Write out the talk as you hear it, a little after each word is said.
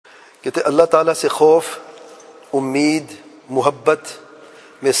کہتے اللہ تعالیٰ سے خوف، امید، محبت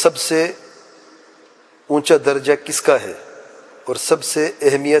میں سب سے اونچا درجہ کس کا ہے اور سب سے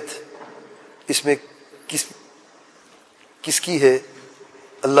اہمیت اس میں کس کی ہے؟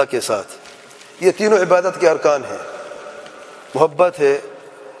 اللہ کے ساتھ۔ یہ تینوں عبادت کے ارکان ہیں، محبت ہے،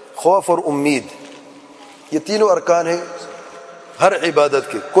 خوف اور امید، یہ تینوں ارکان ہیں ہر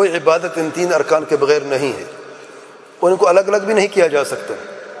عبادت کے۔ کوئی عبادت ان تین ارکان کے بغیر نہیں ہے، اور ان کو الگ الگ بھی نہیں کیا جا سکتا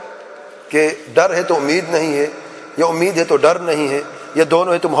کہ ڈر ہے تو امید نہیں ہے، یا امید ہے تو ڈر نہیں ہے، یا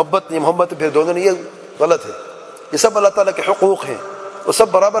دونوں ہے تو محبت نہیں، محبت پھر دونوں نہیں، یہ غلط ہے۔ یہ سب اللہ تعالیٰ کے حقوق ہیں، وہ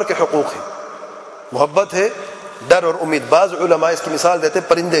سب برابر کے حقوق ہیں۔ محبت ہے، ڈر اور امید۔ بعض علماء اس کی مثال دیتے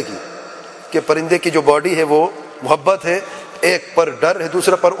پرندے کی، کہ پرندے کی جو باڈی ہے وہ محبت ہے، ایک پر ڈر ہے،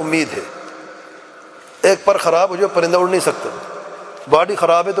 دوسرا پر امید ہے۔ ایک پر خراب ہو جو پرندہ اڑ نہیں سکتا، باڈی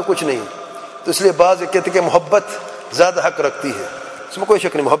خراب ہے تو کچھ نہیں، تو اس لیے بعض کہتے ہیں کہ محبت زیادہ حق رکھتی ہے، اس میں کوئی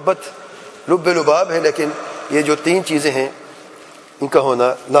شک نہیں، محبت لب لباب ہے، لیکن یہ جو تین چیزیں ہیں ان کا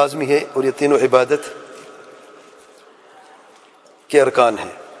ہونا لازمی ہے، اور یہ تینوں عبادت کے ارکان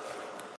ہیں۔